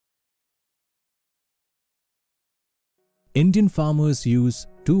Indian farmers use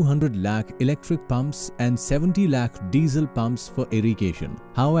 200 lakh electric pumps and 70 lakh diesel pumps for irrigation.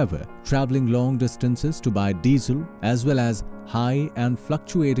 However, traveling long distances to buy diesel as well as high and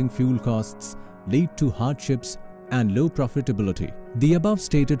fluctuating fuel costs lead to hardships and low profitability. The above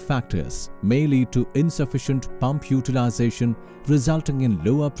stated factors may lead to insufficient pump utilization, resulting in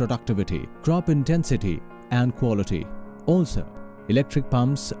lower productivity, crop intensity and quality. Also, electric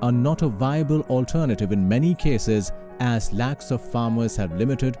pumps are not a viable alternative in many cases, as lakhs of farmers have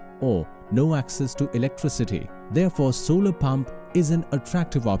limited or no access to electricity. Therefore, solar pump is an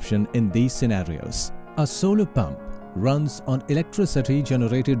attractive option in these scenarios. A solar pump runs on electricity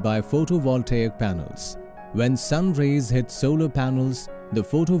generated by photovoltaic panels. When sun rays hit solar panels, the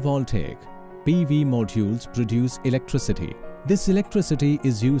photovoltaic PV modules produce electricity. This electricity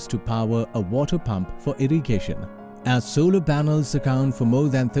is used to power a water pump for irrigation. As solar panels account for more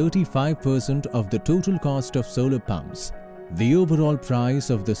than 35% of the total cost of solar pumps, the overall price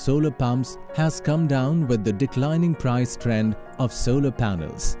of the solar pumps has come down with the declining price trend of solar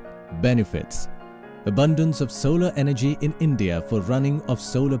panels. Benefits: abundance of solar energy in India for running of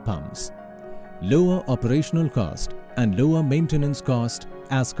solar pumps, lower operational cost and lower maintenance cost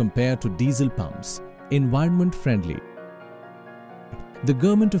as compared to diesel pumps, environment friendly. The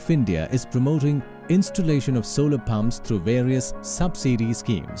Government of India is promoting installation of solar pumps through various subsidy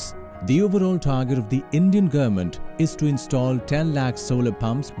schemes. The overall target of the Indian government is to install 10 lakh solar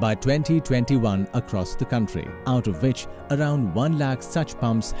pumps by 2021 across the country, out of which around 1 lakh such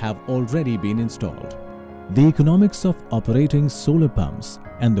pumps have already been installed. The economics of operating solar pumps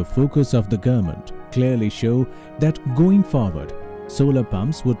and the focus of the government clearly show that going forward, solar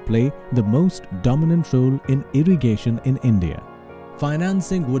pumps would play the most dominant role in irrigation in India.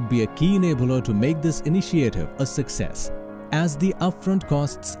 Financing would be a key enabler to make this initiative a success, as the upfront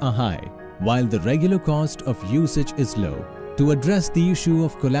costs are high, while the regular cost of usage is low. To address the issue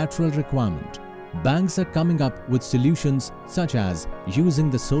of collateral requirement, banks are coming up with solutions such as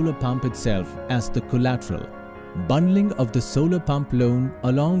using the solar pump itself as the collateral, bundling of the solar pump loan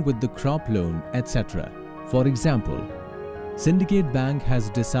along with the crop loan, etc. For example, Syndicate Bank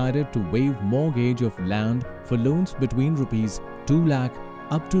has decided to waive mortgage of land for loans between Rs 2 lakh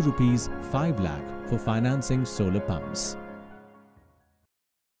up to Rs 5 lakh for financing solar pumps.